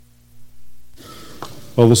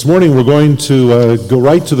Well, this morning we're going to go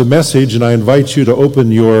right to the message, and I invite you to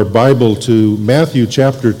open your Bible to Matthew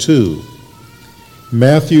chapter 2.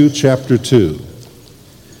 Matthew chapter 2.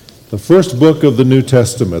 The first book of the New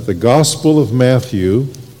Testament, the Gospel of Matthew,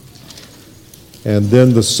 and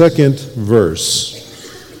then the second verse.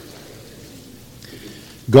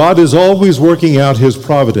 God is always working out his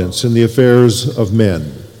providence in the affairs of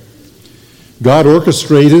men. God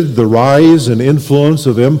orchestrated the rise and influence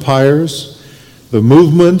of empires, the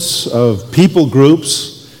movements of people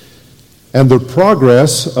groups, and the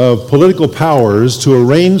progress of political powers to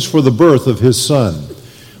arrange for the birth of his Son.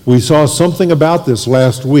 We saw something about this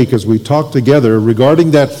last week as we talked together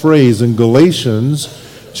regarding that phrase in Galatians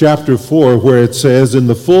chapter 4, where it says, "In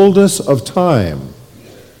the fullness of time,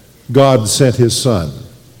 God sent his Son."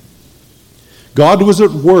 God was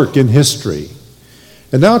at work in history.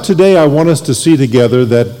 And now today I want us to see together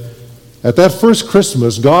that at that first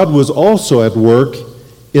Christmas, God was also at work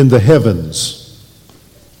in the heavens.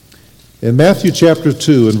 In Matthew chapter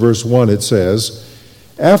 2 and verse 1 it says,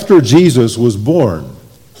 "After Jesus was born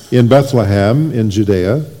in Bethlehem in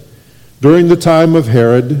Judea, during the time of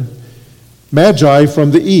Herod, Magi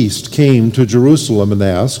from the east came to Jerusalem and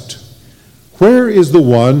asked, 'Where is the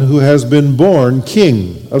one who has been born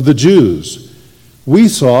King of the Jews? We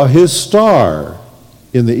saw his star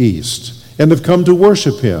in the east and have come to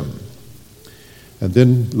worship him.'" And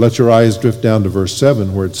then let your eyes drift down to verse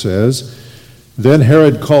 7 where it says, "Then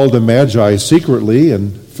Herod called the Magi secretly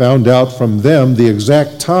and found out from them the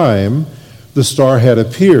exact time the star had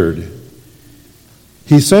appeared.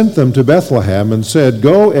 He sent them to Bethlehem and said,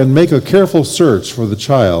 'Go and make a careful search for the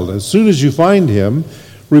child. As soon as you find him,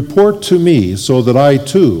 report to me so that I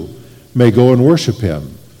too may go and worship him.'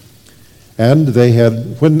 And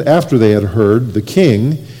after they had heard the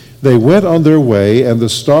king, they went on their way, and the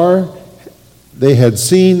star they had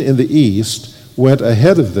seen in the east went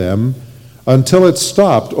ahead of them until it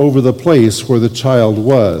stopped over the place where the child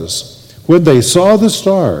was. When they saw the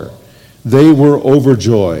star, they were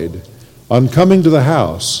overjoyed. On coming to the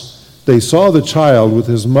house, they saw the child with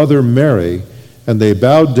his mother Mary, and they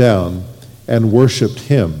bowed down and worshipped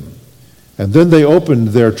him. And then they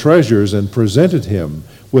opened their treasures and presented him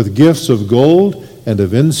with gifts of gold and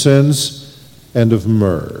of incense and of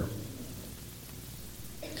myrrh."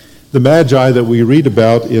 The Magi that we read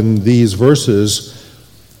about in these verses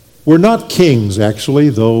were not kings, actually,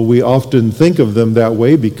 though we often think of them that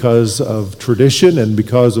way because of tradition and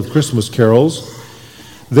because of Christmas carols.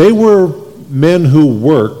 They were men who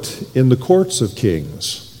worked in the courts of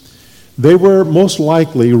kings. They were most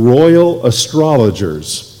likely royal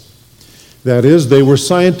astrologers. That is, they were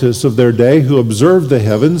scientists of their day who observed the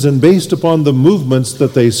heavens, and based upon the movements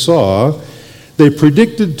that they saw, they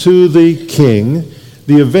predicted to the king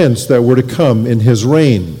the events that were to come in his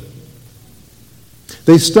reign.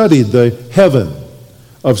 They studied the heaven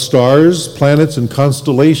of stars, planets, and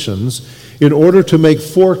constellations in order to make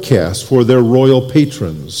forecasts for their royal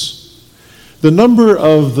patrons. The number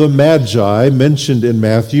of the Magi mentioned in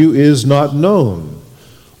Matthew is not known,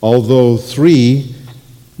 although 3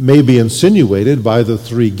 may be insinuated by the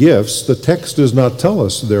 3 gifts. The text does not tell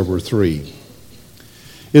us there were 3.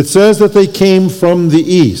 It says that they came from the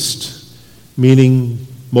east, meaning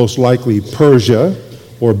most likely Persia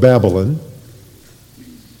or Babylon.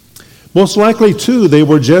 Most likely, too, they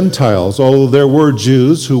were Gentiles, although there were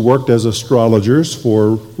Jews who worked as astrologers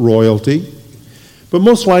for royalty. But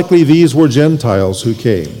most likely these were Gentiles who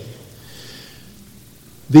came.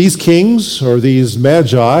 These kings, or these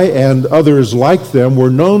Magi, and others like them,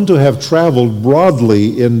 were known to have traveled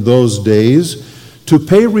broadly in those days to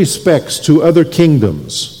pay respects to other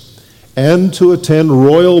kingdoms and to attend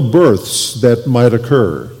royal births that might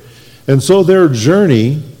occur. And so their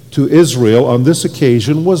journey to Israel on this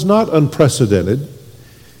occasion was not unprecedented.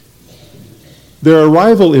 Their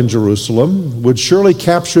arrival in Jerusalem would surely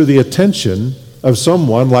capture the attention of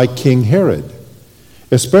someone like King Herod,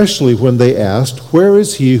 especially when they asked, "Where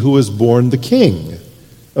is he who is born the King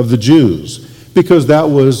of the Jews?" Because that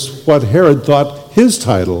was what Herod thought his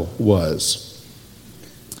title was.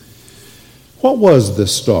 What was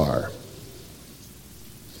this star?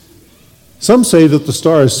 Some say that the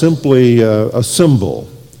star is simply a symbol,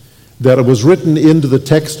 that it was written into the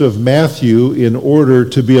text of Matthew in order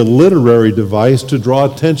to be a literary device to draw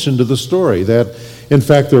attention to the story, that in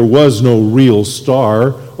fact there was no real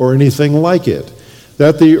star or anything like it,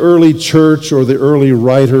 that the early church or the early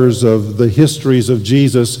writers of the histories of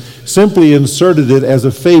Jesus simply inserted it as a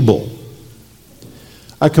fable.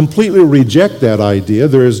 I completely reject that idea.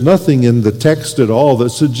 There is nothing in the text at all that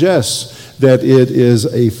suggests that it is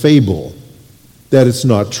a fable, that it's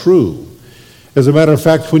not true. As a matter of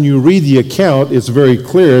fact, when you read the account, it's very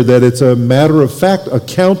clear that it's a matter-of-fact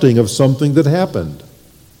accounting of something that happened.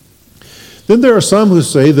 Then there are some who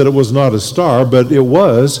say that it was not a star, but it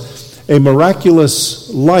was a miraculous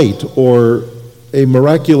light or a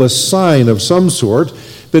miraculous sign of some sort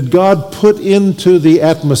that God put into the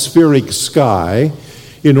atmospheric sky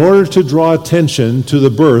in order to draw attention to the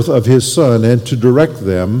birth of his Son and to direct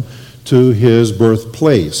them to his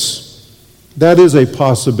birthplace. That is a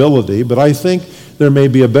possibility, but I think there may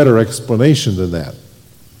be a better explanation than that.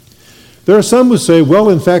 There are some who say, well,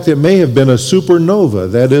 in fact, it may have been a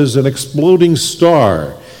supernova, that is, an exploding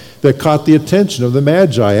star that caught the attention of the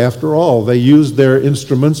Magi. After all, they used their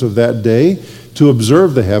instruments of that day to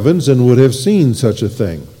observe the heavens and would have seen such a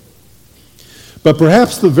thing. But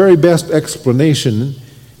perhaps the very best explanation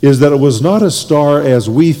is that it was not a star as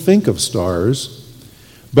we think of stars,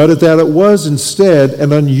 but that it was instead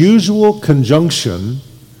an unusual conjunction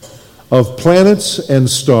of planets and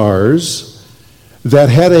stars that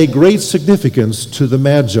had a great significance to the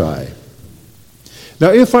Magi.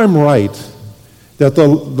 Now, if I'm right that the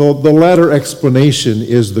latter explanation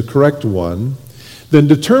is the correct one, then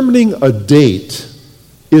determining a date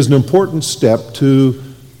is an important step to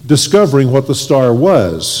discovering what the star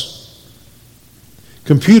was.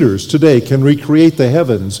 Computers today can recreate the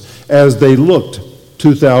heavens as they looked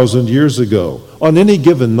 2,000 years ago on any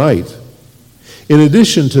given night. In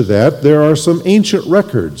addition to that, there are some ancient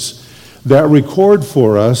records that record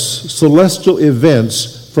for us celestial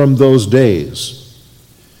events from those days.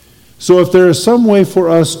 So if there is some way for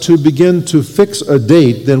us to begin to fix a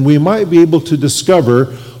date, then we might be able to discover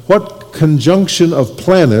what conjunction of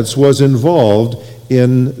planets was involved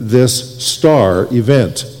in this star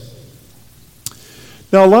event.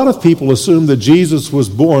 Now, a lot of people assume that Jesus was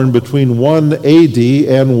born between 1 AD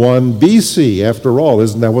and 1 BC. After all,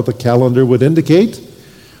 isn't that what the calendar would indicate?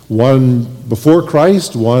 One before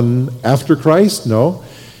Christ, one after Christ? No,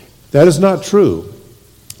 that is not true.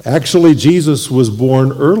 Actually, Jesus was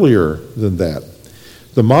born earlier than that.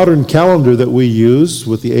 The modern calendar that we use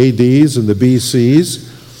with the ADs and the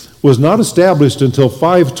BCs was not established until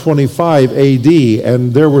 525 AD,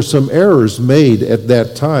 and there were some errors made at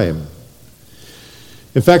that time.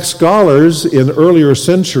 In fact, scholars in earlier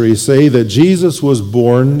centuries say that Jesus was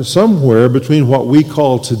born somewhere between what we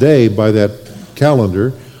call today, by that calendar,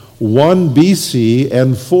 1 BC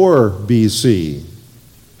and 4 BC,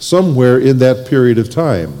 somewhere in that period of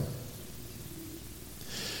time.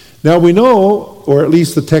 Now we know, or at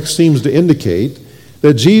least the text seems to indicate,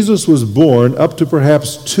 that Jesus was born up to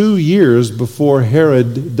perhaps 2 years before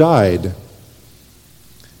Herod died.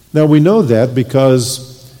 Now we know that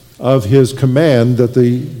because of his command that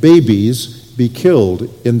the babies be killed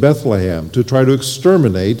in Bethlehem to try to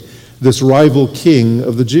exterminate this rival king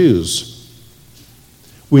of the Jews.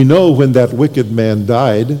 We know when that wicked man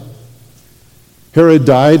died. Herod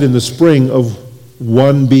died in the spring of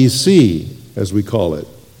 1 BC, as we call it,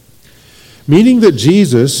 meaning that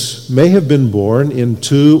Jesus may have been born in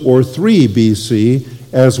 2 or 3 BC,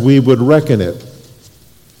 as we would reckon it.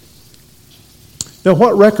 Now,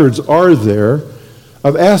 what records are there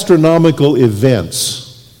of astronomical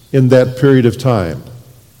events in that period of time?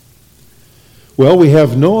 Well, we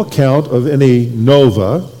have no account of any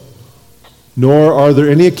nova, nor are there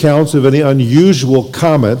any accounts of any unusual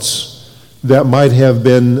comets that might have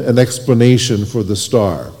been an explanation for the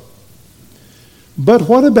star. But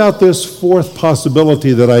what about this fourth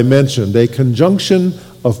possibility that I mentioned, a conjunction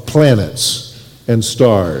of planets and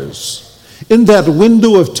stars in that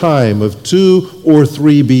window of time of 2 or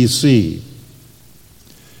 3 BC?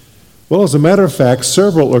 Well, as a matter of fact,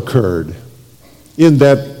 several occurred in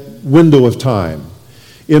that window of time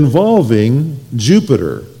involving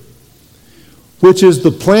Jupiter, which is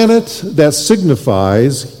the planet that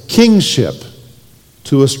signifies kingship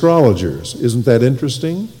to astrologers. Isn't that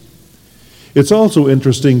interesting? It's also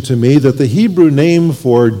interesting to me that the Hebrew name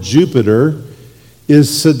for Jupiter is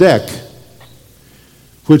Sedek,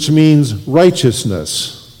 which means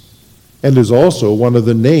righteousness, and is also one of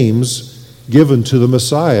the names given to the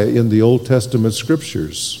Messiah in the Old Testament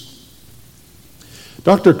scriptures.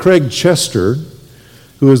 Dr. Craig Chester,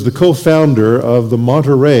 who is the co-founder of the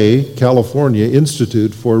Monterey, California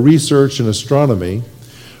Institute for Research in Astronomy,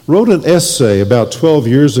 wrote an essay about 12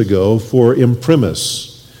 years ago for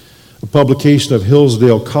Imprimis, a publication of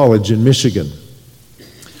Hillsdale College in Michigan.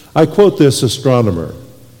 I quote this astronomer,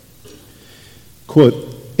 quote,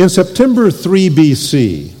 "In September 3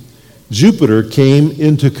 BC, Jupiter came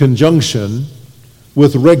into conjunction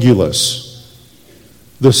with Regulus,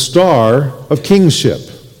 the star of kingship,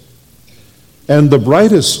 and the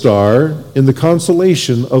brightest star in the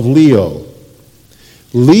constellation of Leo.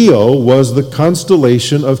 Leo was the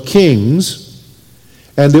constellation of kings,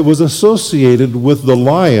 and it was associated with the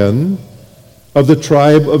lion of the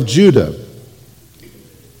tribe of Judah.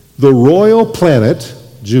 The royal planet,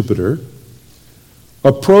 Jupiter,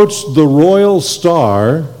 approached the royal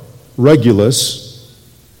star, Regulus,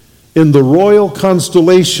 in the royal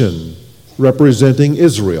constellation representing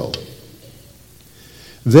Israel.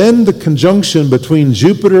 Then the conjunction between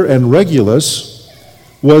Jupiter and Regulus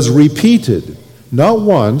was repeated, not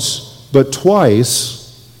once, but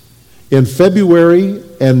twice, in February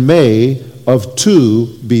and May of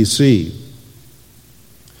 2 BC.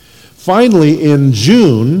 Finally, in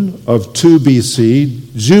June of 2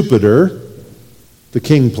 BC, Jupiter, the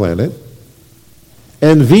king planet,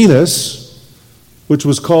 and Venus, which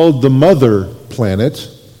was called the mother planet,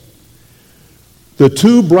 the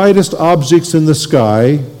two brightest objects in the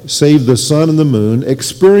sky, save the sun and the moon,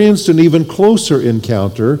 experienced an even closer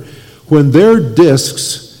encounter when their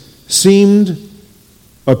disks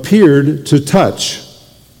appeared to touch.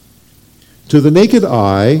 To the naked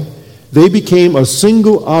eye, they became a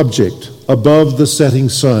single object above the setting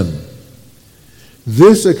sun.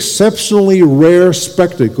 This exceptionally rare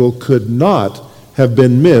spectacle could not have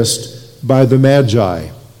been missed by the Magi.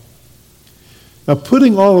 Now,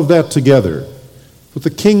 putting all of that together, with the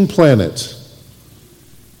king planet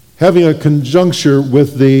having a conjuncture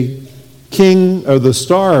with the king or the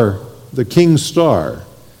star, the king's star,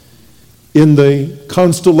 in the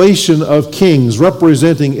constellation of kings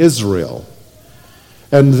representing Israel,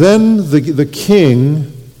 and then the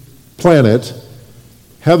king planet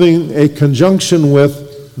having a conjunction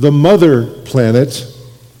with the mother planet,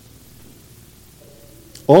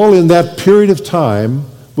 all in that period of time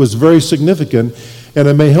was very significant, and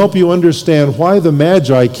it may help you understand why the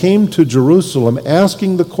Magi came to Jerusalem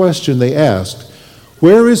asking the question they asked,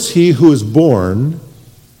 "Where is he who is born,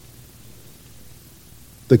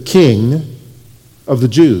 the King of the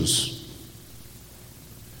Jews?"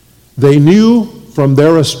 They knew from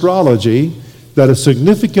their astrology that a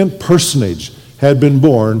significant personage had been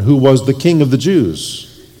born who was the King of the Jews.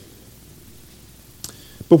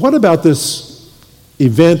 But what about this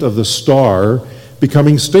event of the star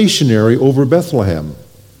becoming stationary over Bethlehem?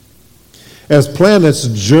 As planets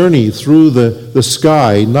journey through the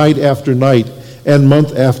sky night after night and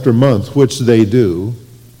month after month, which they do,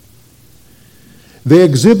 they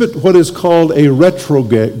exhibit what is called a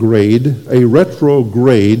retrograde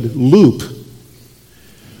loop,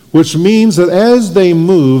 which means that as they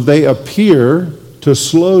move, they appear to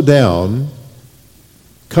slow down,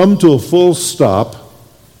 come to a full stop,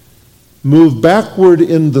 move backward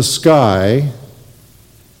in the sky,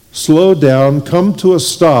 slow down, come to a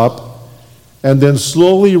stop, and then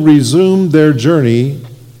slowly resume their journey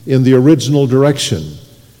in the original direction.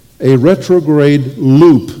 A retrograde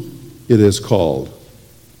loop, it is called.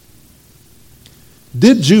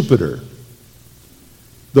 Did Jupiter,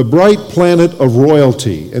 the bright planet of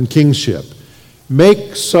royalty and kingship,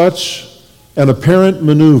 make such an apparent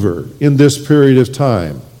maneuver in this period of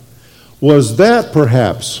time? Was that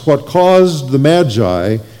perhaps what caused the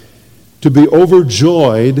Magi to be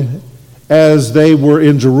overjoyed as they were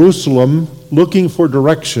in Jerusalem looking for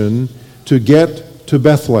direction to get to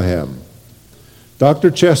Bethlehem?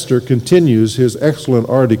 Dr. Chester continues his excellent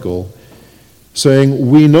article saying,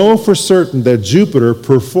 "We know for certain that Jupiter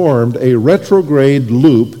performed a retrograde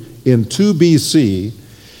loop in 2 BC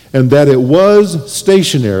and that it was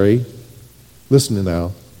stationary," listen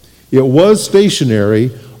now, "it was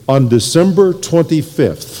stationary on December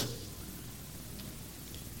 25th.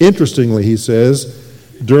 Interestingly, he says,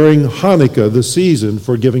 during Hanukkah, the season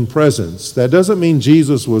for giving presents. That doesn't mean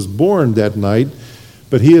Jesus was born that night,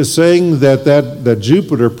 but he is saying that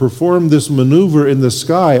Jupiter performed this maneuver in the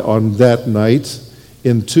sky on that night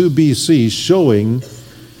in 2 BC, showing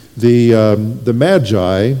the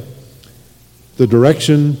Magi the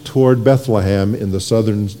direction toward Bethlehem in the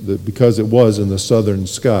southern, because it was in the southern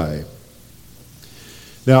sky.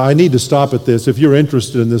 Now, I need to stop at this. If you're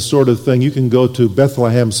interested in this sort of thing, you can go to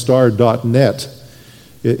BethlehemStar.net.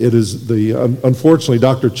 It is unfortunately,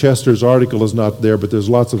 Dr. Chester's article is not there, but there's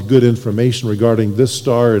lots of good information regarding this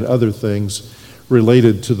star and other things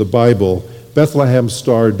related to the Bible.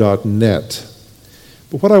 BethlehemStar.net.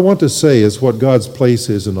 But what I want to say is what God's place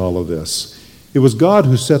is in all of this. It was God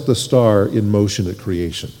who set the star in motion at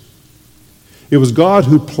creation. It was God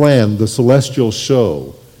who planned the celestial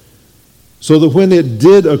show so that when it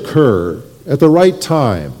did occur at the right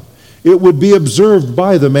time, it would be observed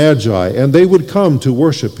by the Magi, and they would come to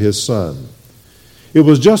worship his Son. It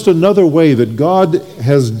was just another way that God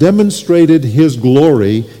has demonstrated his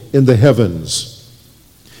glory in the heavens.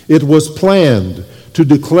 It was planned to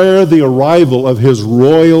declare the arrival of his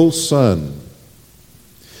royal Son.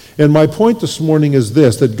 And my point this morning is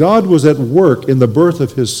this, that God was at work in the birth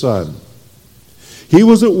of his Son. He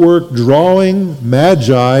was at work drawing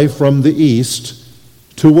magi from the east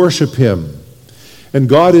to worship him. And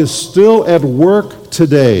God is still at work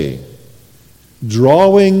today,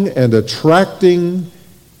 drawing and attracting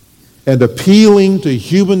and appealing to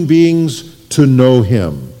human beings to know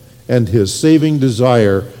him and his saving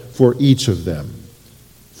desire for each of them,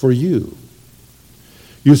 for you.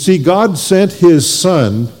 You see, God sent his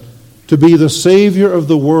Son to be the Savior of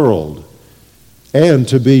the world and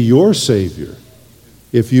to be your Savior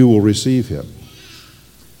if you will receive him.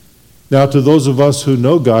 Now, to those of us who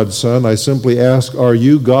know God's Son, I simply ask, are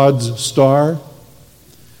you God's star?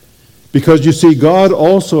 Because you see, God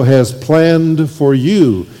also has planned for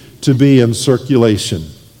you to be in circulation.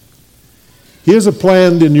 He has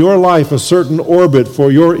planned in your life a certain orbit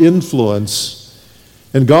for your influence,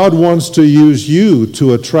 and God wants to use you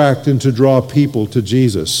to attract and to draw people to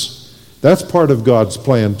Jesus. That's part of God's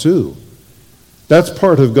plan too. That's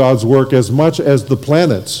part of God's work as much as the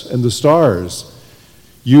planets and the stars.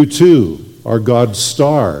 You too are God's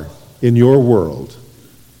star in your world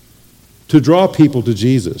to draw people to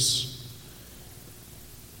Jesus.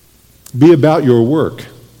 Be about your work,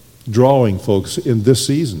 drawing folks in this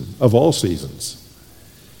season, of all seasons.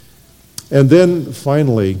 And then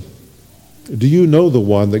finally, do you know the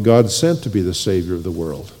one that God sent to be the Savior of the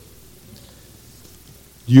world?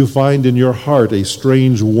 Do you find in your heart a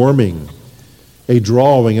strange warming, a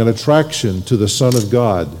drawing, an attraction to the Son of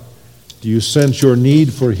God? Do you sense your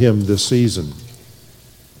need for him this season?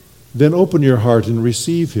 Then open your heart and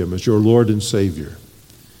receive him as your Lord and Savior.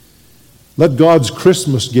 Let God's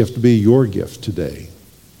Christmas gift be your gift today,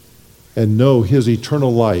 and know his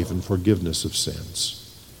eternal life and forgiveness of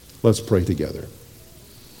sins. Let's pray together.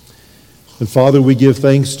 And Father, we give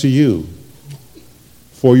thanks to you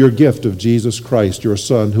for your gift of Jesus Christ, your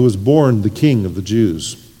Son, who was born the King of the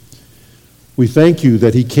Jews. We thank you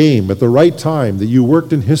that he came at the right time, that you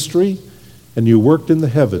worked in history and you worked in the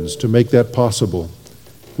heavens to make that possible.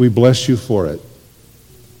 We bless you for it.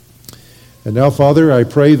 And now, Father, I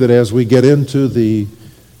pray that as we get into the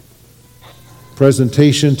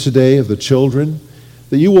presentation today of the children,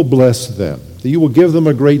 that you will bless them, that you will give them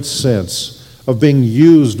a great sense of being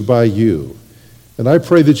used by you. And I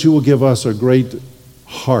pray that you will give us a great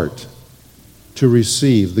heart to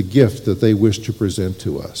receive the gift that they wish to present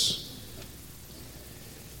to us.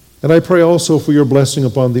 And I pray also for your blessing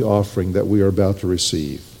upon the offering that we are about to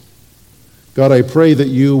receive. God, I pray that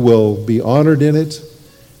you will be honored in it,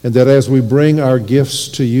 and that as we bring our gifts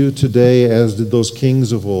to you today, as did those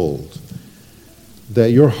kings of old,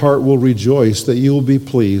 that your heart will rejoice, that you will be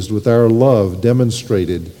pleased with our love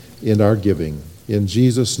demonstrated in our giving. In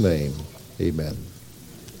Jesus' name, amen.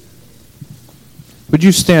 Would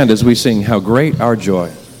you stand as we sing How Great Our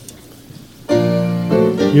Joy?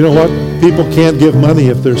 You know what? People can't give money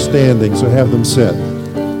if they're standing, so have them sit.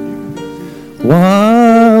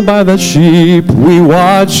 While by the sheep we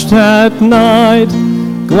watched at night,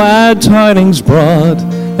 glad tidings brought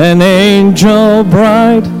an angel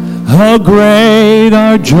bright. How great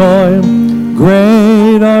our joy,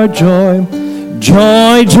 great our joy.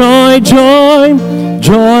 Joy, joy, joy,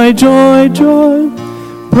 joy, joy, joy.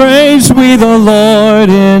 Praise we the Lord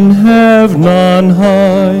in heaven on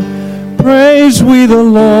high. Praise we the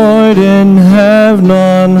Lord in heaven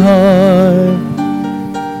on high.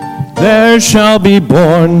 There shall be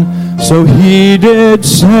born, so he did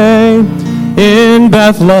say, in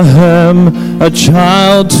Bethlehem a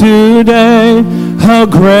child today. How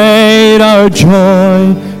great our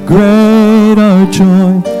joy, great our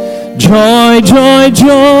joy. Joy, joy,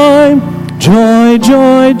 joy, joy,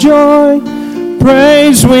 joy, joy.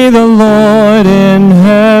 Praise we the Lord in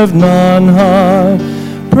heaven on high.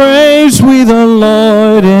 Praise we the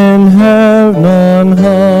Lord in heaven on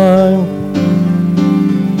high.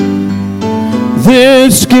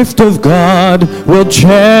 This gift of God we'll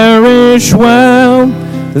cherish well,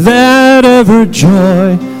 that ever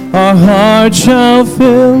joy our heart shall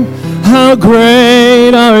fill. How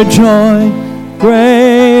great our joy,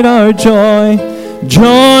 great our joy.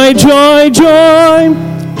 Joy, joy, joy,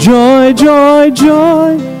 joy, joy,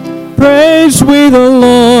 joy. Praise we the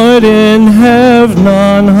Lord in heaven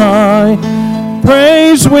on high.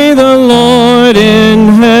 Praise we the Lord in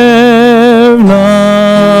heaven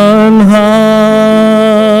on high.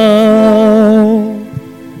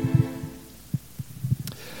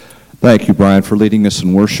 Thank you, Brian, for leading us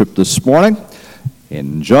in worship this morning.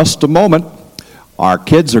 In just a moment, our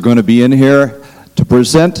kids are going to be in here to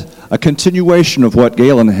present a continuation of what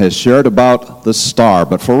Galen has shared about the star.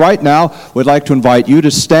 But for right now, we'd like to invite you to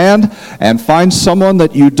stand and find someone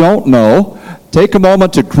that you don't know. Take a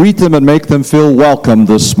moment to greet them and make them feel welcome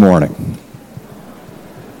this morning.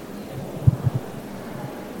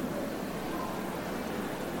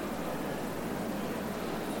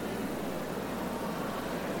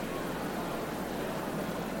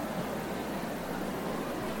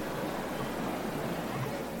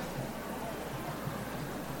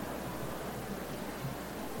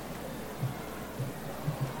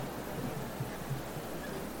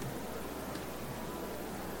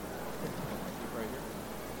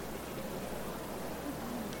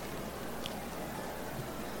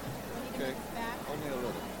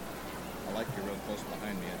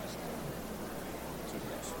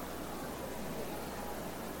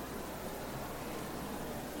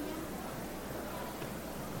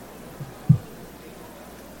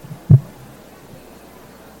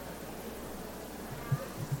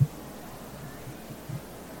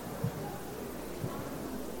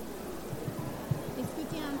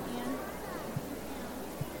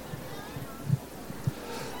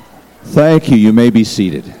 Thank you. You may be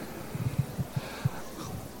seated.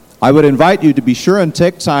 I would invite you to be sure and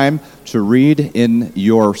take time to read in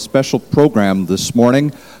your special program this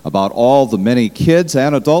morning about all the many kids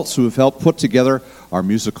and adults who have helped put together our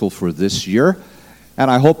musical for this year.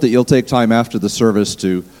 And I hope that you'll take time after the service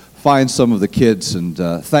to find some of the kids and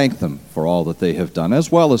thank them for all that they have done,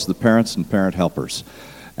 as well as the parents and parent helpers.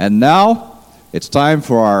 And now it's time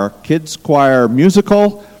for our Kids Choir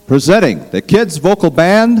musical, presenting the Kids Vocal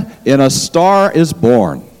Band in A Star Is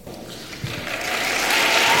Born.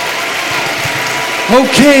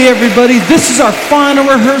 Okay, everybody, this is our final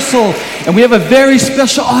rehearsal, and we have a very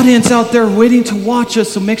special audience out there waiting to watch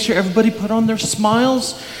us, so make sure everybody put on their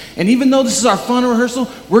smiles. And even though this is our final rehearsal,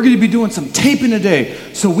 we're going to be doing some taping today,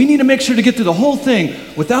 so we need to make sure to get through the whole thing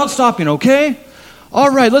without stopping, okay? All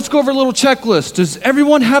right, let's go over a little checklist. Does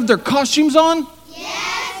everyone have their costumes on?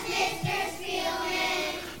 Yes, Mr.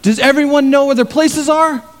 Spielman. Does everyone know where their places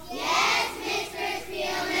are? Yes, Mr.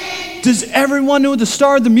 Spielman. Does everyone know who the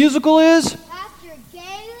star of the musical is? Pastor Galen?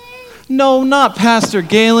 No, not Pastor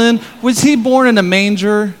Galen. Was he born in a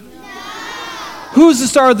manger? No. Who's the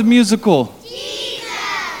star of the musical? Jesus.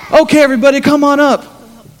 Okay, everybody, come on up.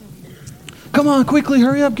 Come on, quickly,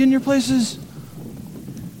 hurry up, get in your places.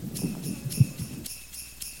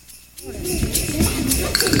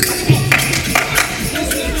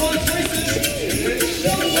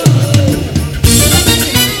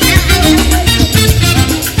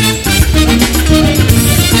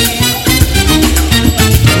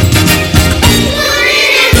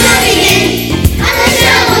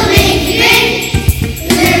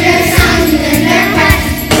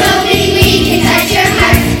 Hoping we can touch your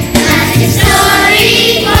heart. That's the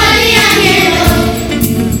story for the young and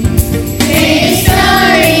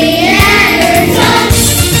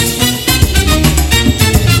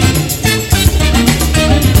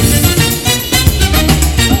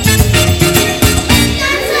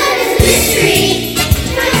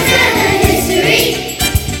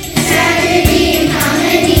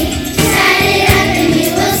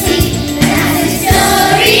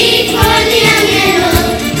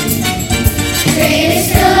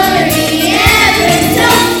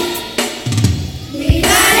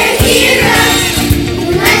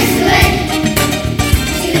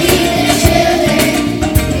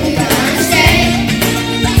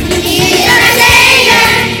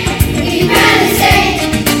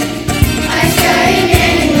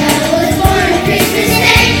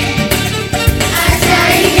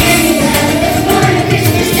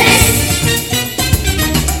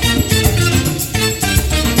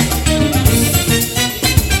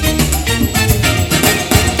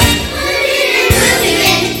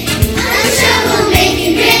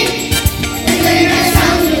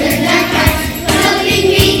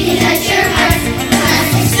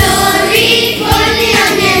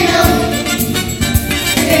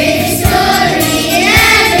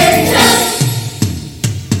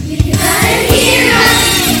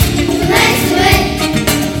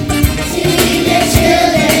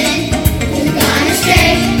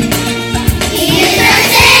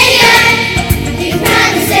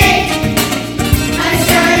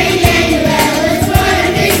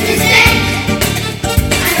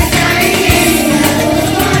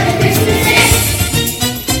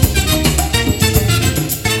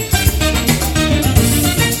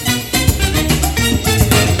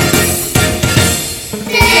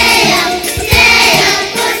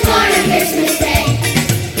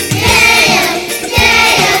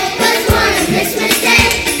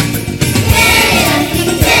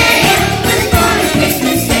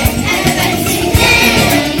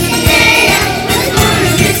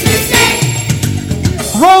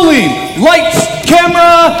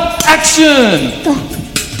action! Turn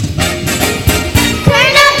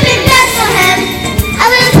up in Bethlehem, a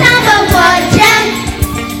little town but what a gem.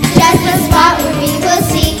 Just a spot where we will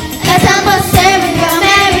see God's humble servant girl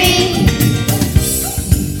Mary.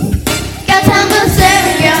 God's humble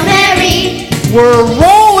servant girl Mary. We're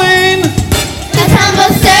rolling! God's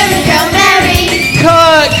humble servant girl Mary.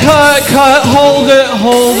 Cut.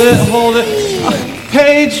 Hold it.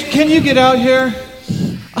 Paige, can you get out here?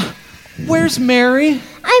 Where's Mary?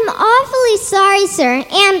 I'm awfully sorry, sir,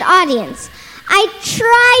 and audience. I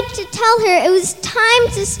tried to tell her it was time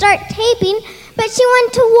to start taping, but she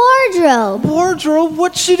went to wardrobe. Wardrobe?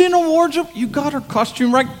 What's she in a wardrobe? You got her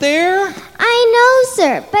costume right there. I know,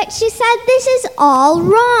 sir, but she said this is all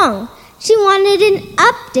wrong. She wanted an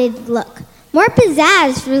updated look, more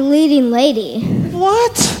pizzazz for the leading lady.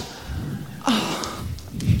 What?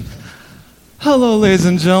 Hello, ladies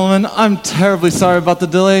and gentlemen. I'm terribly sorry about the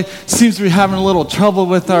delay. Seems to be having a little trouble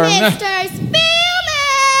with our... Mr. Spielman!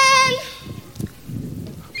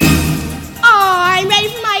 Oh, I'm ready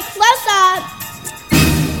for my close-up.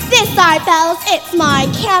 This side, fellas, it's my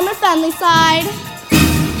camera-friendly side.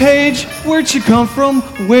 Paige, where'd she come from?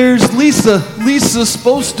 Where's Lisa? Lisa's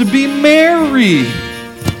supposed to be Mary.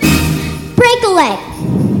 Break a leg.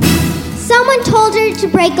 Someone told her to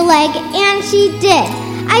break a leg, and she did.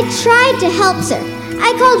 I tried to help her.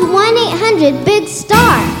 I called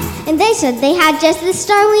 1-800-BIG-STAR, and they said they had just the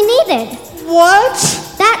star we needed. What?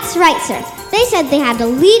 That's right, sir. They said they had a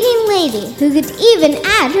leading lady who could even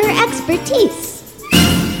add her expertise.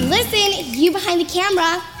 Listen, you behind the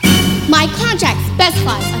camera. My contract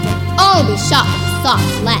specifies I can only be shot with soft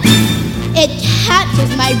lens. It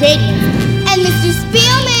captures my radiance. And Mr.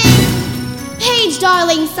 Spielman, Paige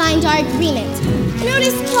Darling signed our agreement.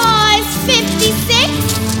 Notice clause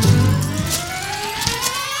 56.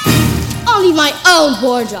 Only my own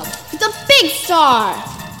wardrobe. The big star.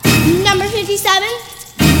 Number 57.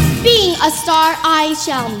 Being a star, I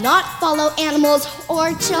shall not follow animals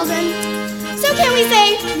or children. So can we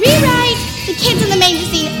say, rewrite, the kids in the manger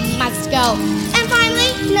scene must go. And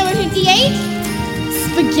finally, number 58.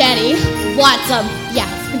 Spaghetti. What's up? Yeah,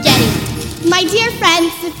 spaghetti. My dear friend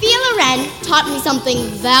Sophia Loren taught me something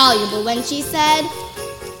valuable when she said,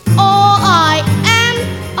 all I am,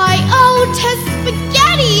 I owe to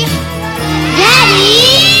spaghetti.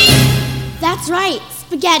 Daddy! That's right,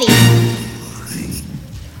 spaghetti.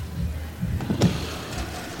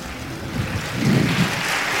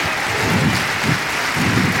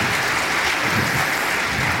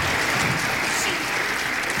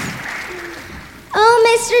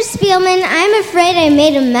 Oh, Mr. Spielman, I'm afraid I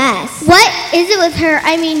made a mess. What is it with her?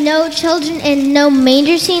 I mean, no children and no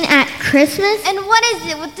manger scene at Christmas? And what is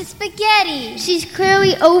it with the spaghetti? She's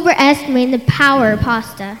clearly overestimating the power of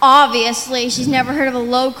pasta. Obviously, she's never heard of a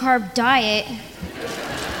low-carb diet.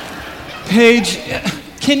 Paige,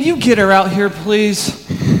 can you get her out here, please?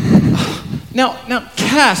 Now,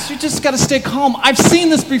 Cass, you just got to stay calm. I've seen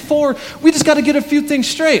this before. We just got to get a few things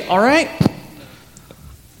straight, all right?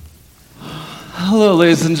 Hello,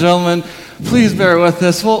 ladies and gentlemen. Please bear with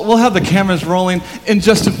us. We'll have the cameras rolling in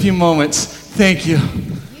just a few moments. Thank you.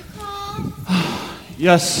 You call?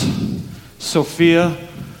 Yes, Sophia.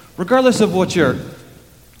 Regardless of what your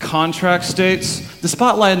contract states, the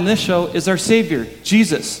spotlight in this show is our Savior,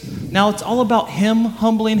 Jesus. Now, it's all about Him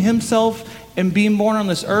humbling Himself and being born on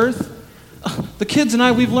this earth. The kids and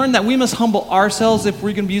I, we've learned that we must humble ourselves if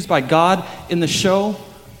we're going to be used by God in the show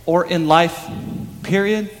or in life,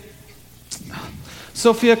 period.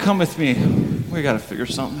 Sophia, come with me. We got to figure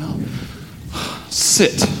something out.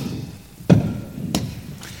 Sit.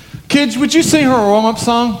 Kids, would you sing her a warm-up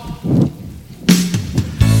song?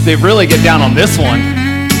 They really get down on this one.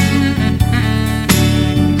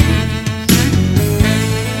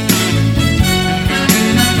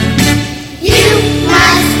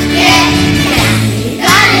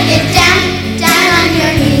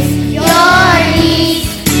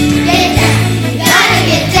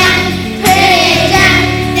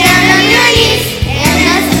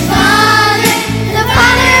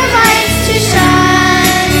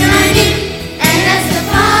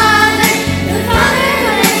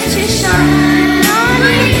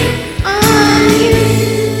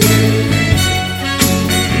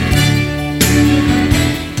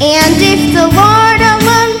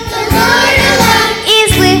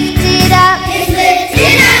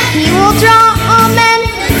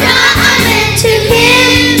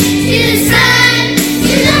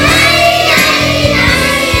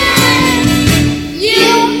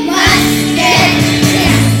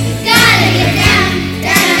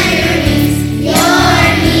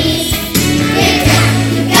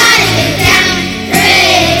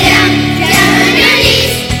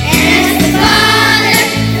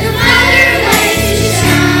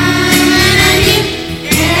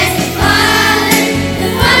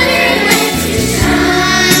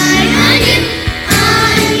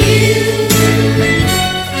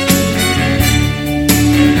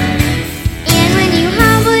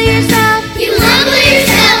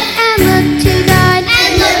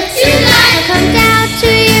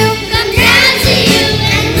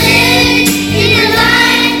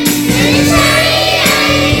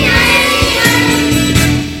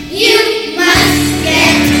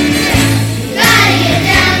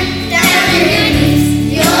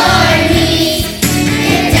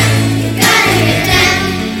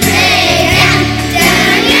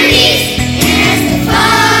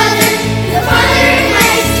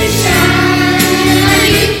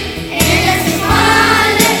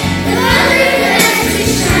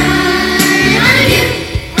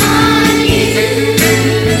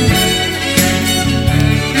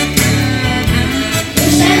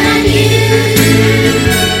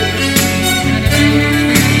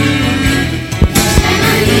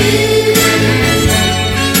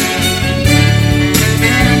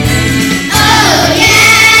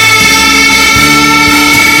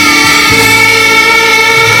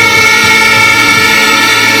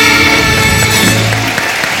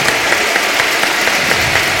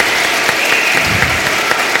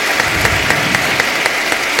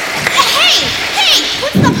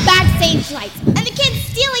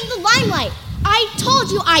 stealing the limelight. I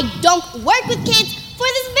told you I don't work with kids for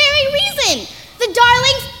this very reason. The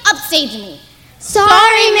darlings upstaged me.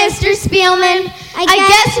 Sorry, Mr. Spielman. I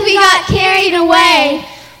guess we got carried away.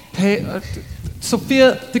 Hey,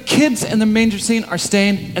 Sophia, the kids and the manger scene are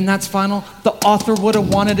staying, and that's final. The author would have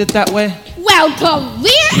wanted it that way. Well,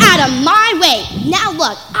 clear out of my way. Now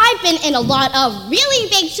look, I've been in a lot of really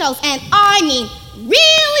big shows, and I mean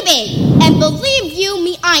really big. And believe you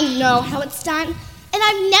me, I know how it's done. And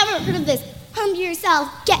I've never heard of this humble yourself,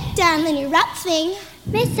 get down and erupt thing.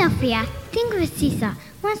 Miss Sophia, think of a seesaw.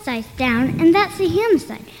 One side's down, and that's the human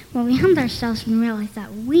side. When we humble ourselves and realize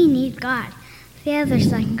that we need God, the other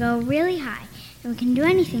side can go really high, and we can do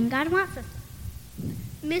anything God wants us.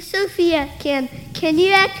 Miss Sophia, can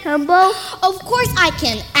you act humble? Of course I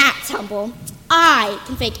can act humble. I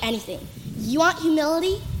can fake anything. You want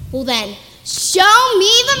humility? Well then, show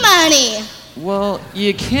me the money. Well,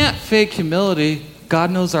 you can't fake humility.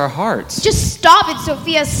 God knows our hearts. Just stop it,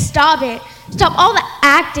 Sophia, stop it. Stop all the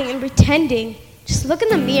acting and pretending. Just look in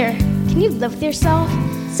the mirror. Can you live with yourself?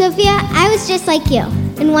 Sophia, I was just like you,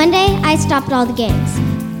 and one day I stopped all the games.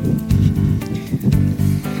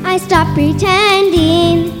 I stopped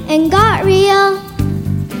pretending and got real.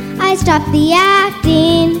 I stopped the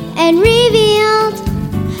acting and revealed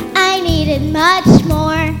I needed much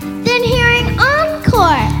more than hearing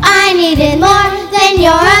encore. I needed more than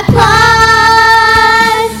your applause.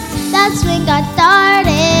 That's when God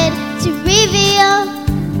started to reveal.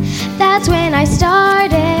 That's when I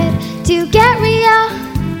started to get real.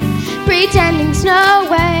 Pretending's no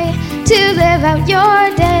way to live out your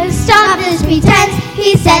days. Stop this pretense,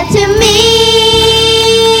 he said to me.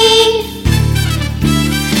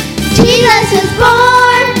 Jesus was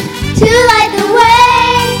born to light the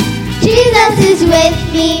way. Jesus is with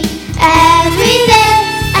me every day.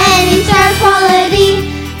 Any star quality,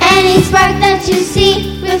 any spark that you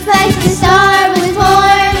see reflects the star was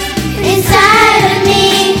born inside of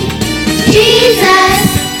me. Jesus,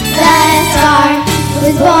 the star,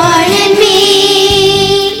 was born in me.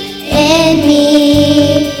 In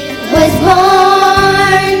me, was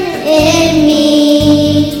born in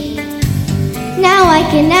me. Now I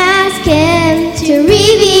can ask him to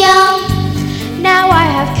reveal. Now I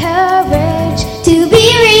have courage To be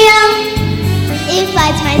real. If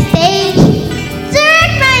lights my stage,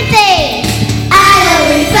 direct my stage. I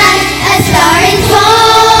will reflect a star is born.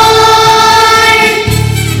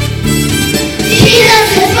 Jesus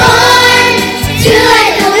was born to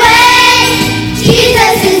light the way.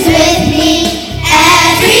 Jesus is with me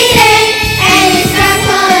every day. Any star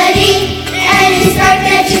quality, any spark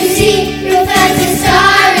that you see reflects the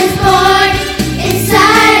star is born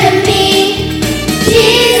inside of me.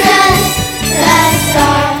 Jesus, the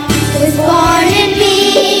star, was born in me,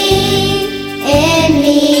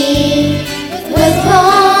 was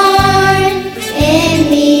born in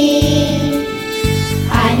me.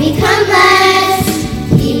 I become less,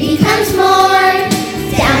 he becomes more.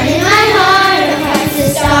 Down in my heart of hearts the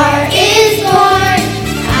star is born.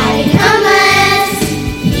 I become less,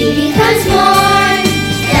 he becomes more.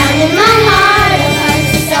 Down in my heart of hearts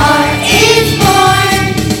the star is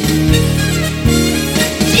born.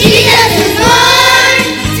 Jesus is born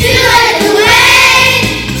to light the way.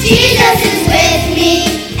 Jesus is with me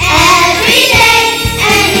every day.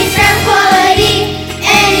 Any star quality,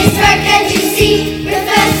 any spark that you see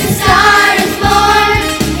reflects the star is born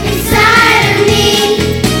inside of me.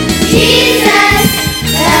 Jesus,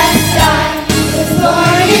 the star, was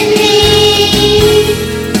born in me.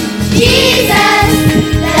 Jesus,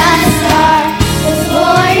 the star, was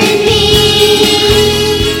born in me.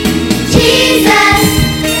 Jesus,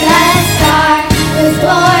 the star, was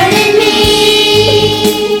born in me.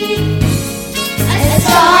 A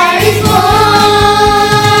star is born.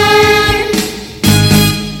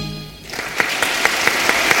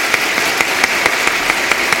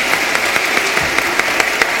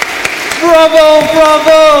 Bravo,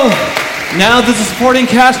 bravo! Now there's a supporting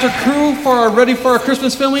cast or crew for our Ready for Our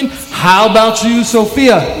Christmas filming. How about you,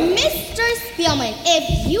 Sophia? Mr. Spielman,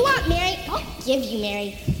 if you want Mary, I'll give you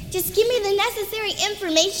Mary. Just give me the necessary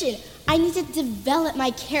information. I need to develop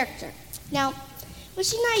my character. Now, was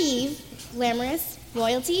she naive, glamorous,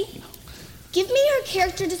 royalty? Give me her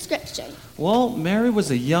character description. Well, Mary was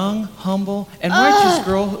a young, humble, and righteous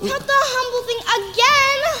girl who... Not the humble thing again!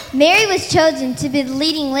 Mary was chosen to be the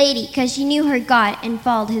leading lady because she knew her God and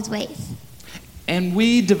followed his ways. And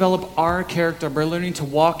we develop our character by learning to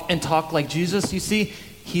walk and talk like Jesus. You see,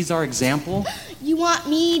 he's our example. You want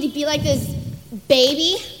me to be like this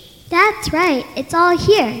baby? That's right. It's all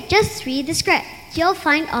here. Just read the script. You'll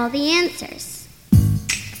find all the answers.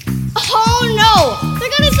 Oh no! They're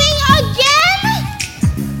gonna sing again?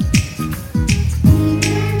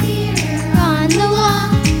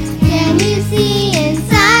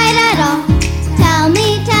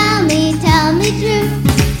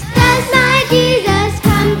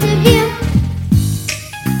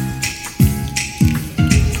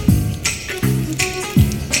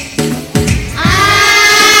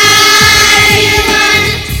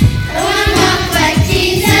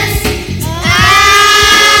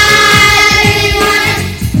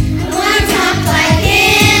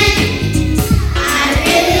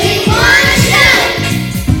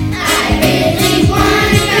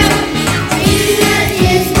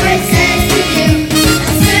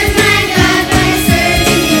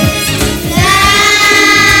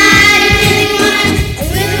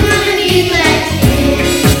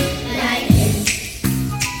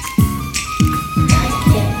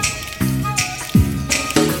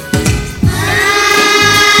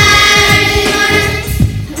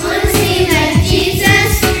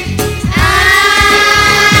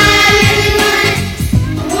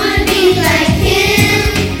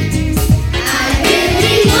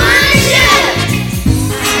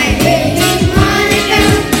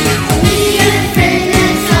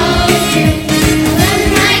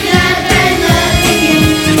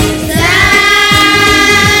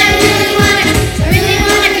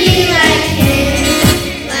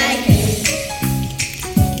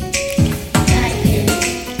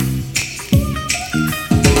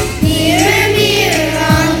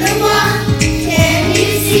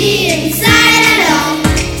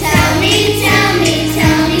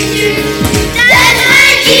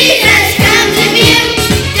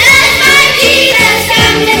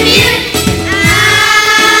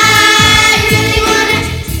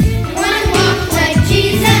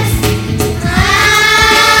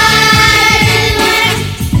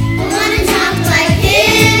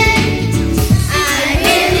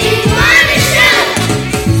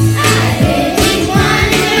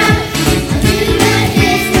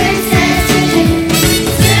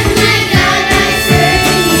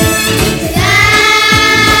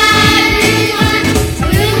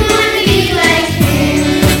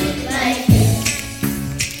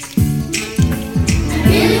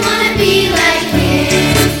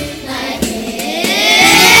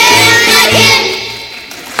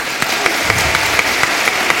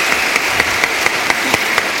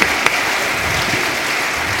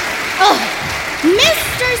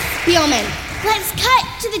 Mr. Spielman, let's cut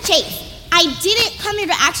to the chase. I didn't come here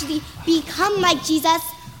to actually become like Jesus.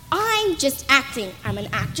 I'm just acting. I'm an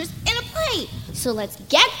actress in a play. So let's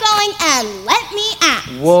get going and let me act.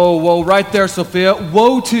 Whoa, right there, Sophia.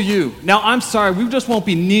 Woe to you. Now, I'm sorry, we just won't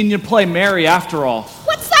be needing you to play Mary after all.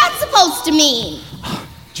 What's that supposed to mean?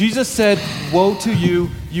 Jesus said, woe to you,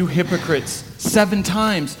 you hypocrites, 7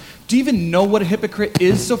 times. Do you even know what a hypocrite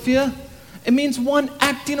is, Sophia? It means one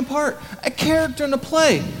acting a part, a character in a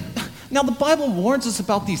play. Now, the Bible warns us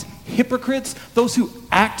about these hypocrites, those who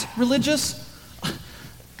act religious.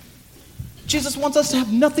 Jesus wants us to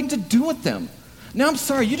have nothing to do with them. Now, I'm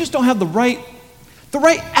sorry, you just don't have the right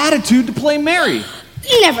attitude to play Mary.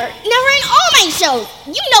 Never in all my shows.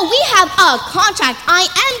 You know we have a contract. I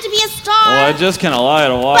am to be a star. Well, I just kind of lied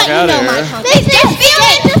to walk out of here. Mr.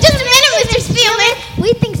 Spielman, just a minute, Mr. Spielman.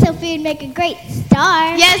 We think Sophia would make a great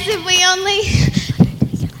star. Yes, if we only.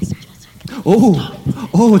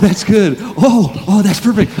 Oh, that's good. Oh, that's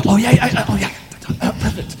perfect. Oh, yeah.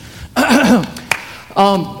 Perfect.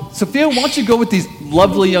 Sophia, why don't you go with these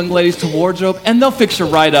lovely young ladies to wardrobe, and they'll fix you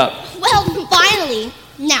right up. Well, finally.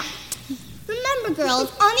 Now, remember,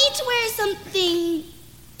 girls, I'll need to wear something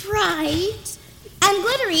bright and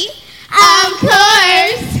glittery. Of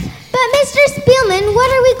course. But Mr. Spielman,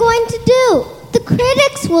 what are we going to do? The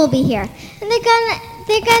critics will be here, and they're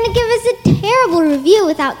gonna give us a terrible review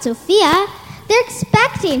without Sophia. They're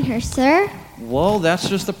expecting her, sir. Well, that's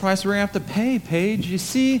just the price we're going to have to pay, Paige. You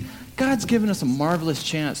see, God's given us a marvelous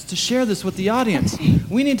chance to share this with the audience.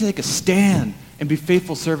 We need to take a stand and be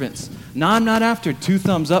faithful servants. Now, I'm not after 2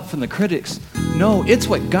 thumbs up from the critics. No, it's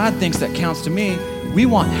what God thinks that counts to me. We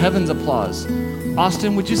want heaven's applause.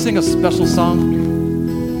 Austin, would you sing a special song?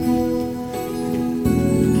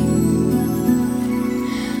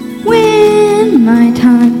 When my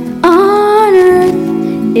time on earth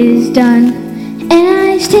is done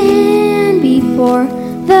and I stand before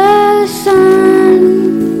the sun,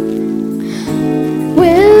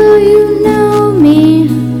 will you know me?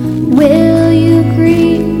 Will you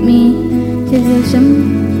greet me to the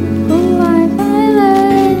simple life I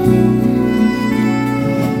led?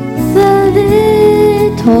 The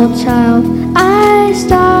little child I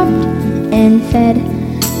stopped and fed,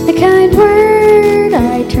 the kind word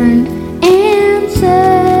I turned and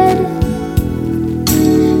said.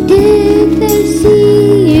 Did they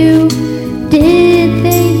see you? Did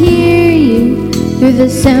they hear you through the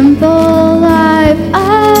simple life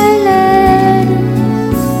I led?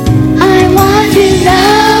 I want to know,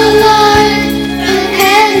 Lord, from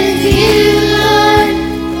heaven's view, Lord,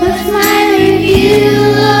 what's my review,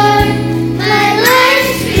 Lord? My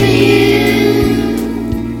life's for you.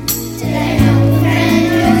 Did I know a friend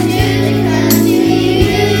or truly come to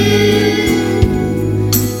you?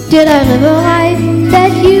 Did I live a life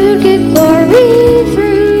that you'd get glory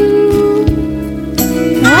through?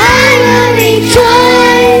 I will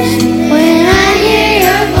rejoice when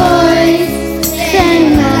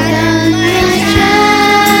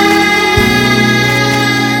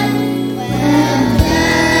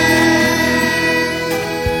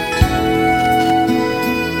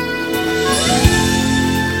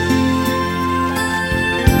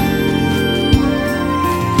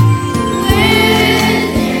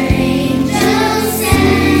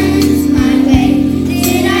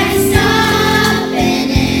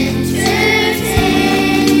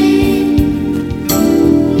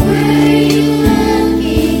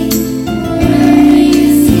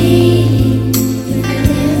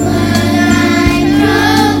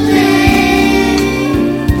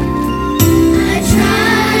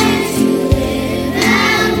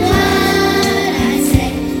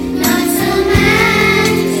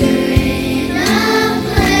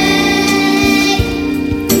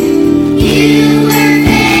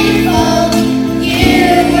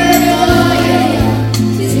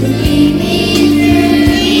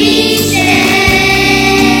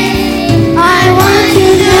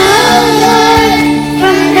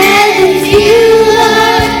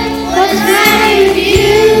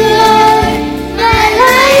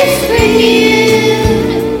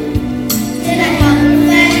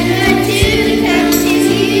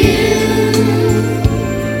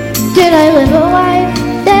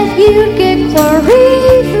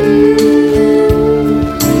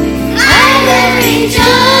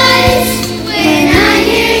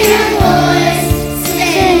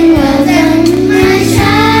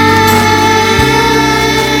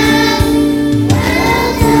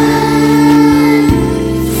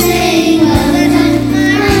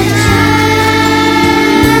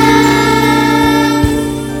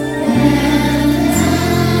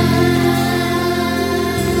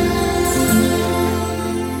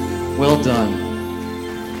Well done.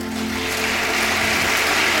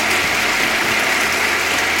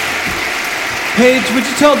 Paige, would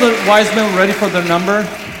you tell the wise men we're ready for their number?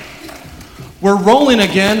 We're rolling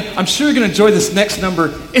again. I'm sure you're going to enjoy this next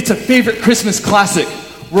number. It's a favorite Christmas classic.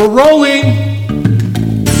 We're rolling.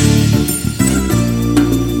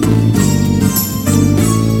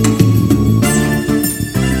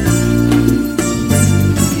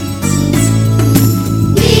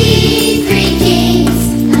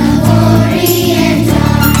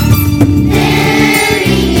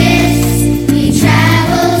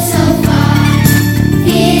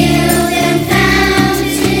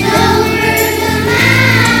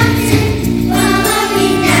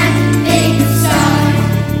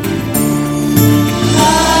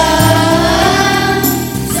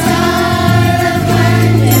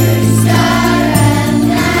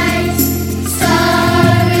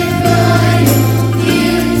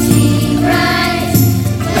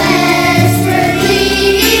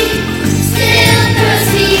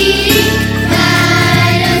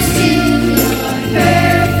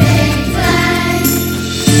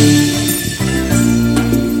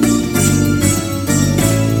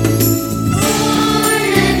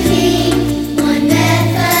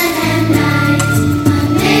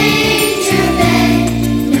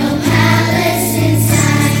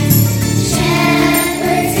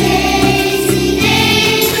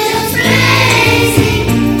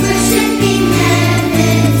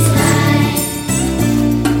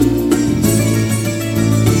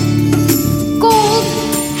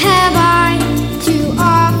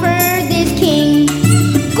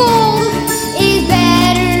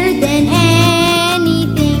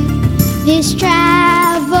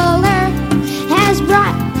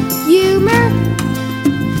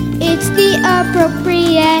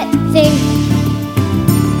 Appropriate thing.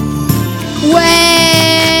 Wait,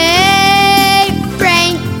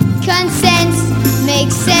 frankincense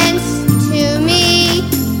makes sense to me.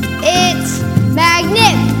 It's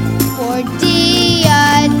magnet for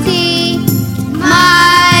deity.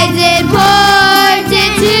 Mine's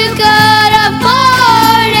important, who could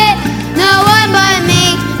afford it? No one but me.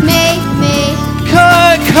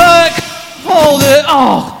 Cut. Hold it.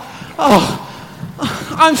 Oh.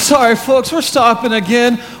 I'm sorry, folks. We're stopping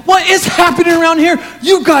again. What is happening around here?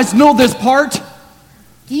 You guys know this part.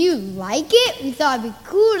 Do you like it? We thought it'd be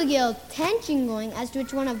cool to get a tension going as to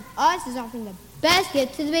which one of us is offering the best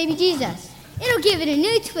gift to the baby Jesus. It'll give it a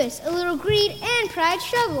new twist, a little greed and pride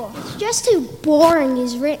struggle. It's just too boring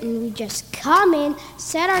as written. We just come in,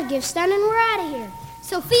 set our gifts down, and we're out of here.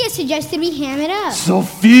 Sophia suggested we ham it up.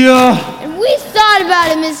 Sophia! And we thought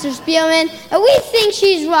about it, Mr. Spielman, and we think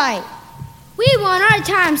she's right. We want our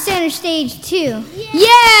time center stage too.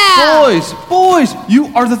 Yeah! Boys,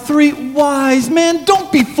 you are the three wise men.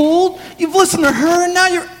 Don't be fooled. You've listened to her and now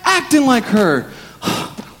you're acting like her.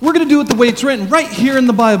 We're going to do it the way it's written right here in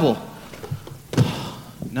the Bible.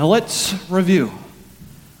 Now let's review.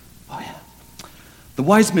 The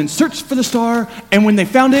wise men searched for the star, and when they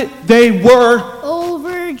found it, they were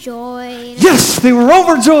overjoyed. Yes, they were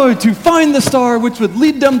overjoyed to find the star which would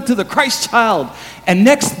lead them to the Christ child. And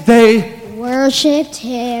next they worshipped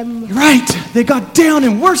him. Right. They got down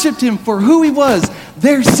and worshipped him for who he was,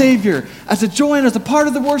 their Savior, as a joy and as a part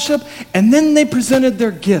of the worship, and then they presented their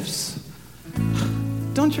gifts.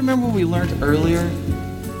 Don't you remember what we learned earlier?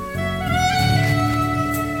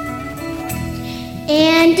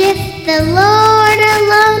 And if the Lord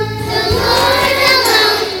alone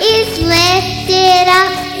is lifted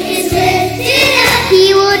up,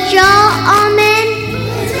 he will draw all men.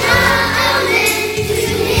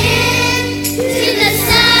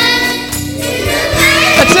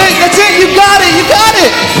 That's it, you got it.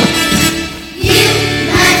 You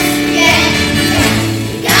must get down.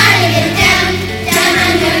 You gotta get down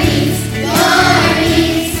on your knees.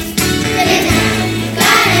 Put it down. You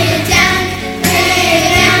gotta get down, lay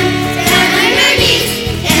down on your knees.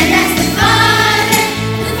 And that's the Father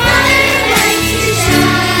likes to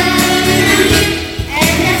shine on you.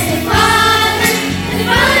 And that's the Father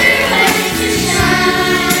likes to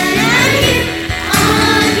shine on you.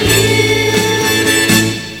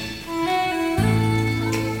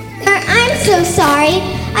 I'm so sorry.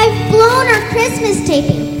 I've blown our Christmas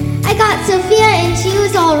taping. I got Sophia and she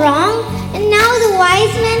was all wrong. And now the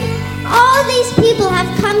wise men, all these people have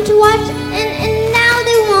come to watch and now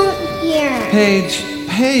they won't hear.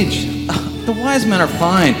 Paige, the wise men are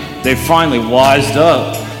fine. They finally wised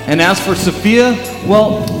up. And as for Sophia,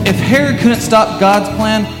 well, if Herod couldn't stop God's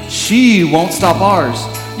plan, she won't stop ours.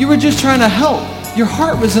 You were just trying to help. Your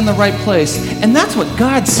heart was in the right place. And that's what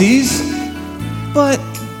God sees. But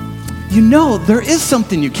you know, there is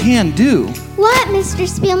something you can do. what, Mr.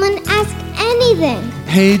 Spielman? Ask anything.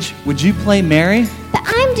 Paige, would you play Mary? But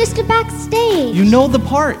I'm just a backstage. You know the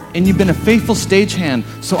part, and you've been a faithful stagehand,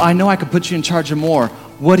 so I know I could put you in charge of more.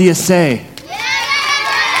 What do you say?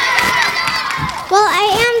 Well, I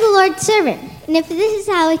am the Lord's servant, and if this is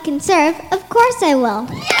how I can serve, of course I will.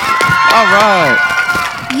 All right.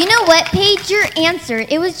 You know what, Paige? Your answer.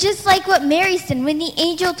 It was just like what Mary said when the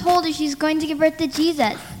angel told her she's going to give birth to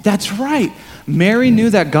Jesus. That's right. Mary knew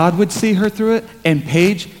that God would see her through it, and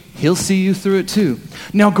Paige, he'll see you through it too.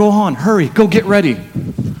 Now go on, hurry, go get ready.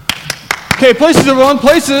 Okay, places everyone,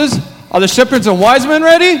 places. Are the shepherds and wise men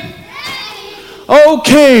ready?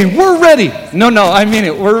 Okay, we're ready. No, I mean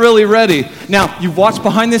it. We're really ready. Now, you've watched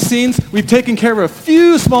behind the scenes. We've taken care of a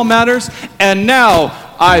few small matters, and now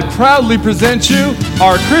I proudly present you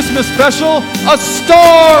our Christmas special, A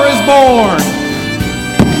Star is Born.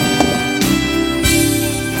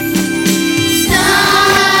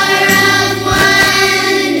 Star of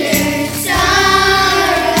wonder,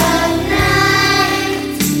 star of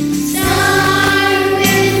night, star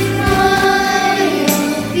with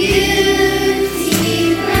royal beauty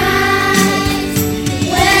bright,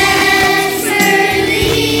 westward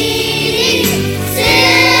leading,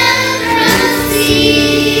 silver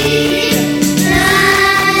seeding,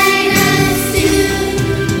 light us to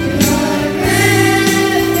your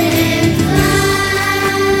birth and flight.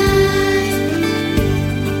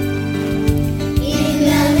 In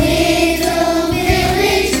the little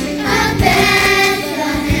village of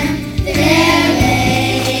Bethlehem, there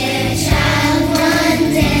lay a child one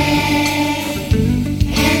day,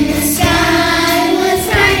 and the sky was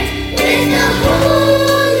bright with the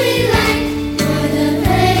holy light for the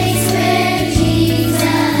place where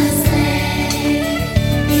Jesus lay.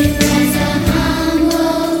 It was a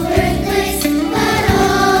humble birthplace, but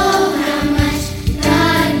oh, how much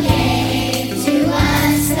God gave to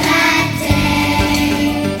us that day.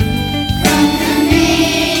 From the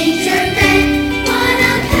manger bed, what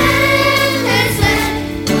a pathway led,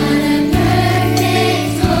 what a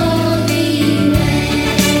perfect holy way.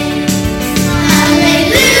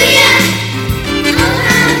 Hallelujah, oh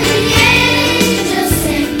how the angels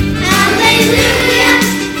sing. Hallelujah,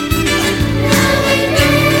 now we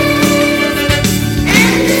praise.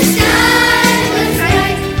 And the sky was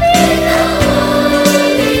bright with the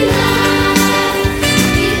holy light.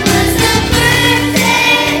 It was the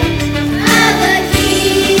birthday of a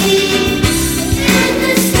king. And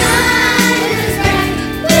the sky was bright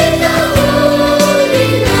with the holy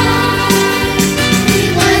light. It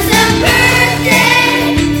was the birthday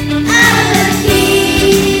of a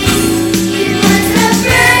king. It was the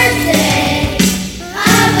birthday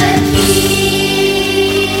of a king.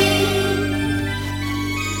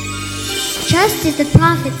 Just as the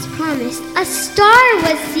prophets promised, a star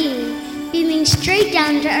was seen, beaming straight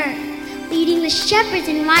down to earth, leading the shepherds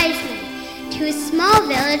and wise men to a small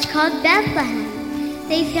village called Bethlehem.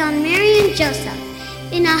 They found Mary and Joseph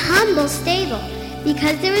in a humble stable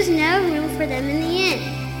because there was no room for them in the inn.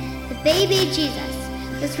 The baby Jesus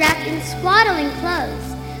was wrapped in swaddling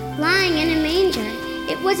clothes, lying in a manger.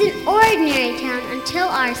 It was an ordinary town until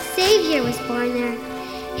our Savior was born there.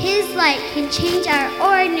 His light can change our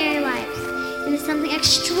ordinary lives into something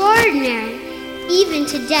extraordinary, even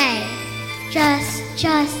today.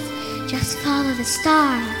 Just follow the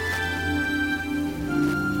star.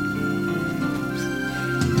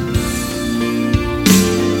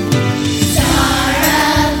 Star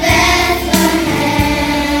of Bethlehem,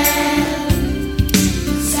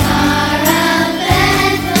 Star of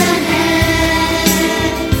Bethlehem,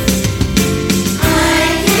 I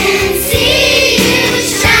can see you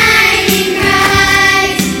shining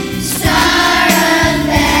bright. Star of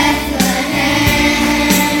Bethlehem,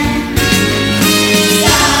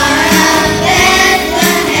 Star of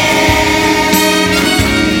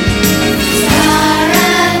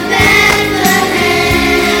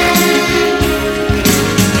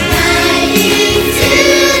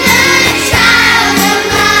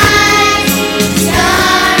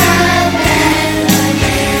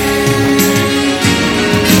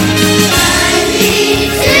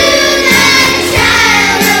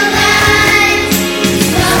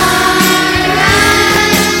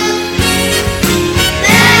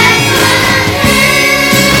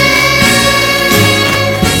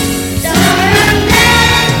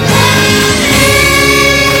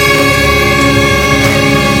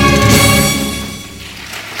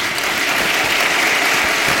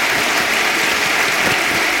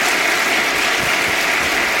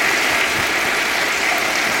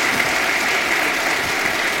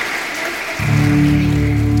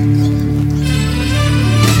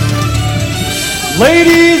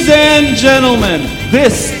Ladies and gentlemen,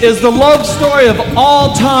 This is the love story of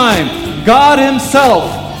all time. God himself,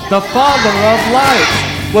 the Father of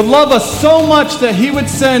lights, would love us so much that he would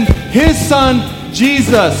send his son,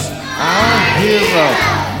 Jesus, our hero,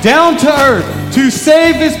 down to earth to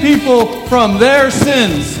save his people from their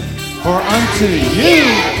sins. For unto you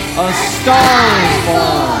a star is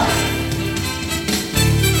born.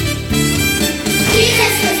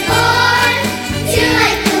 Jesus was born to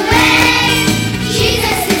light the way.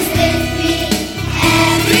 Jesus is with me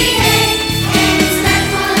every day. And his star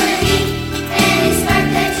quality, and his spark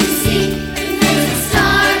that you see, because the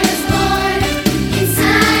star was born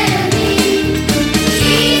inside of me.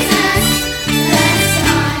 Jesus, the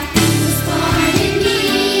star, was born in me,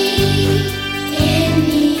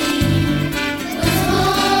 was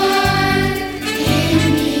born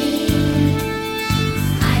in me.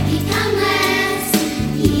 I become less,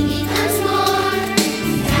 he becomes more.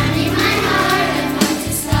 Down in my heart of hearts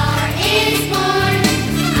a star is born.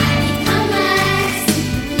 I become less,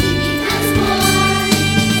 he becomes more.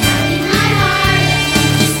 Down in my heart of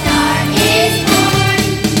hearts a star is born.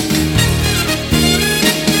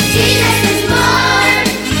 Jesus was born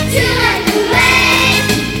to light the way.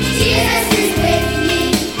 Jesus is with me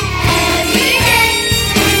every day.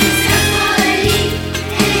 And his star quality,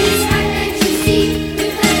 and his heart that you see,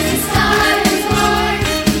 because the star was born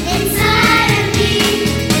inside of me.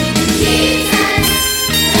 Jesus,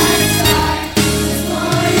 the star, was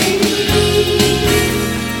born in me.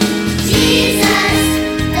 Jesus,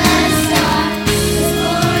 the star, was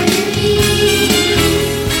born in me.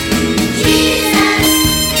 Jesus,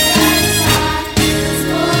 the star, was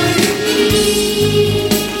born in me.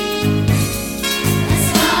 A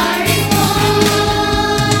star is born.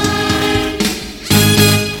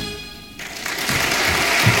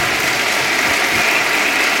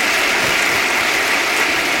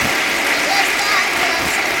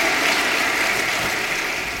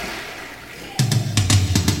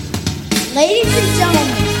 Ladies and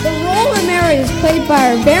gentlemen, the role of Mary is played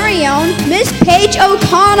by our very own Miss Paige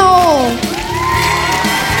O'Connell.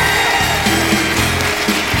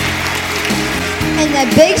 And the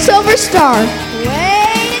big silver star, way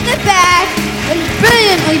in the back, was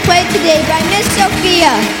brilliantly played today by Miss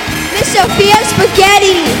Sophia. Miss Sophia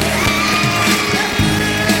Spaghetti.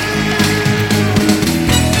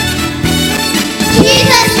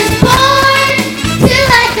 Jesus is born to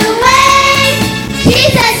light the way.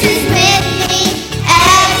 Jesus is with me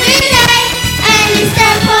every day. And his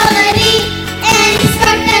star quality, and his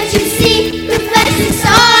spark that you see, reflects the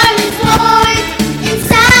star is born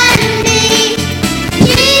inside of me.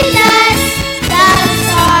 Jesus, the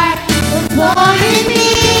star, was born in me.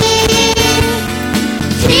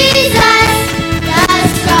 Jesus, the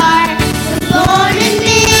star, was born in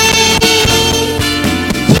me.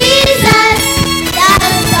 Jesus, the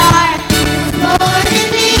star, was born in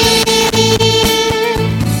me.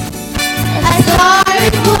 A star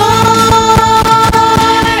is born.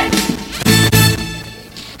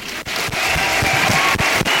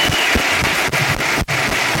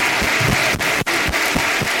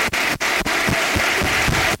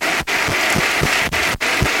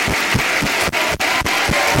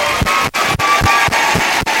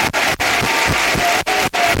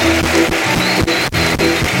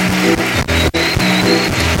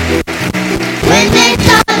 When they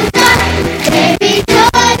saw the star, they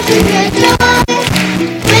rejoiced with great joy.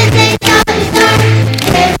 When they saw the star,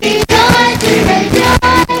 they rejoiced with great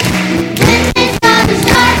joy. When they saw the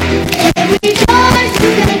star, they rejoiced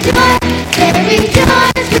with great joy. They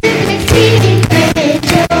rejoiced with exceeding great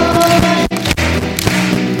joy.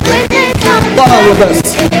 When they saw the All star, of us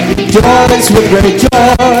rejoice with great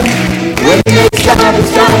joy. When they saw the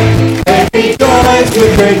star, they rejoiced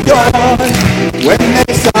with great joy. When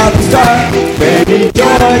they saw the star, they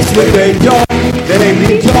rejoiced with great joy. They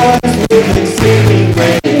rejoiced with exceeding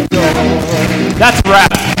great joy. That's a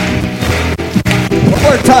wrap. One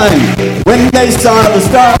more time. When they saw the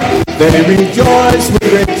star, they rejoiced with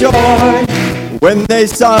great joy. When they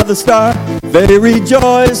saw the star, they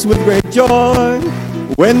rejoiced with great joy.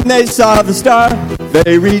 When they saw the star,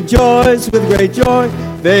 they rejoiced with great joy.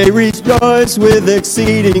 They rejoiced with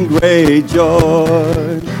exceeding great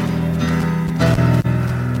joy.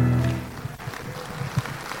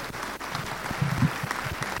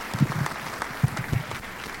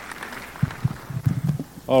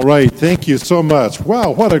 All right, thank you so much.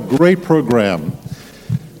 Wow, what a great program.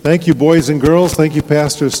 Thank you, boys and girls. Thank you,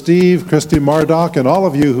 Pastor Steve, Christy Mardock, and all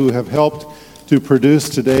of you who have helped to produce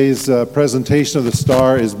today's presentation of The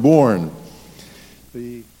Star is Born.